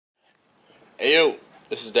Hey yo,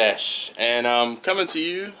 this is Dash, and I'm coming to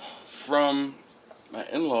you from my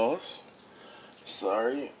in-laws.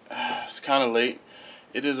 Sorry, it's kind of late.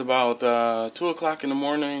 It is about 2 o'clock in the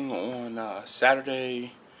morning on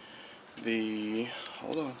Saturday, the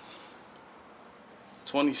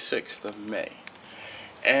 26th of May.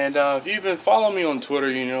 And if you've been following me on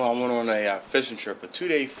Twitter, you know I went on a fishing trip, a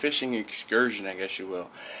 2-day fishing excursion, I guess you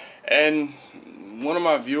will. And one of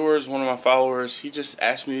my viewers, one of my followers, he just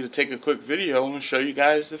asked me to take a quick video and show you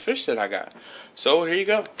guys the fish that I got. So here you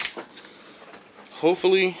go.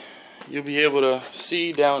 Hopefully you'll be able to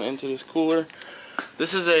see down into this cooler.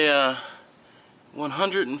 This is a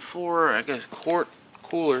 104, I guess, quart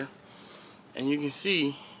cooler, and you can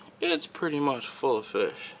see it's pretty much full of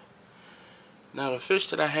fish. Now the fish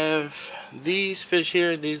that I have, these fish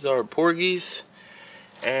here, these are porgies,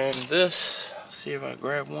 and this, let's see if I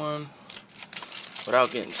grab one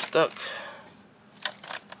without getting stuck.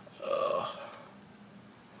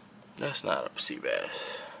 That's not a sea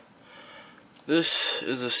bass. This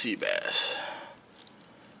is a sea bass.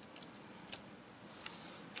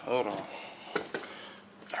 Hold on.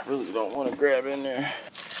 I really don't want to grab in there.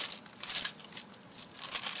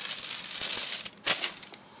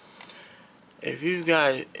 If you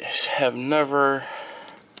guys have never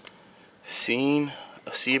seen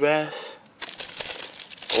a sea bass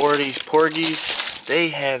or these porgies, they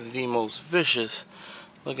have the most vicious,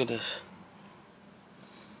 look at this,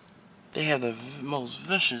 they have the most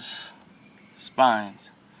vicious spines.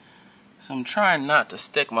 So I'm trying not to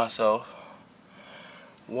stick myself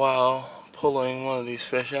while pulling one of these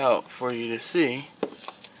fish out for you to see.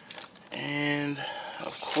 And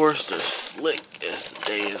of course they're slick as the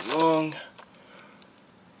day is long.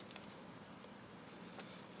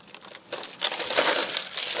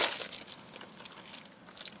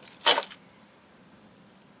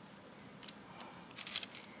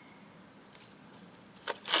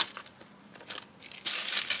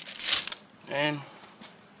 And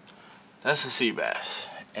that's a sea bass.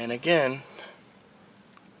 And again,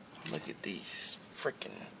 look at these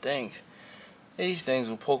freaking things. These things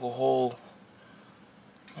will poke a hole,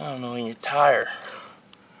 I don't know, in your tire.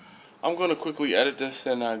 I'm going to quickly edit this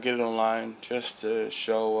and get it online just to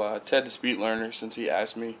show Ted the speed learner, since he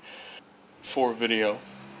asked me for a video.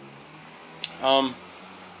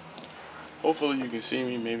 Hopefully you can see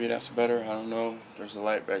me. Maybe that's better. I don't know. There's a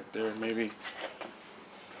light back there. Maybe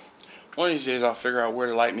one of these days I'll figure out where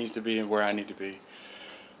the light needs to be and where I need to be.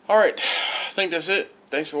 Alright, I think that's it.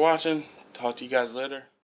 Thanks for watching. Talk to you guys later.